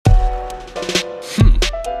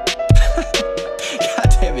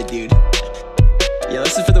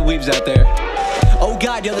waves out there. Oh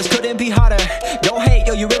god, yo, this couldn't be hotter. Don't hate,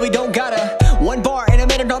 yo, you really don't gotta. One bar and a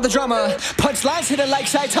minute on the drama. Punchlines hit it like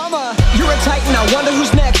Saitama. You're a titan, I wonder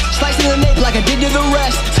who's next. Slicing the nape like I did to the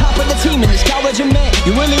rest. Top of the team in this college of men.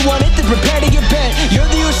 You really want it, then prepare to get bent. You're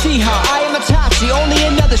the Uchiha, I am a Tachi. Only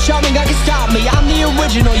another Sharingan can stop me. I'm the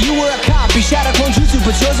original, you were a copy. Shadow clone jutsu,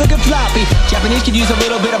 but yours looking floppy. Japanese could use a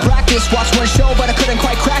little bit of practice. Watch one show, but I couldn't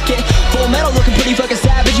quite crack it. Full metal looking pretty fucking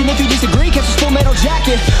savage. And if you disagree, catch this full metal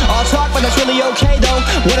jacket. All talk, but that's really okay though.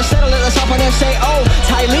 Wanna settle it, let's hop on and say, oh,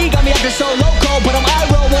 Ty Lee got me acting so loco, but I'm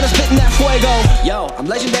Iroh, wanna spit in that fuego. Yo, I'm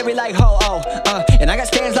legendary like Ho-Oh, and I got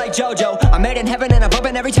stands like JoJo. I'm made in heaven and I'm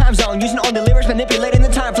bumping every time zone, using all the lyrics, manipulating the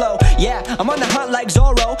time flow. Yeah, I'm on the hunt like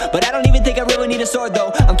Zorro, but I don't even think I really need a sword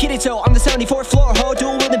though. I'm Kirito, I'm the 74th floor, ho,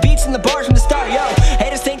 dual wielding beats in the bars from the start, yo.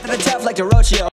 Haters think that I'm tough like Orochio.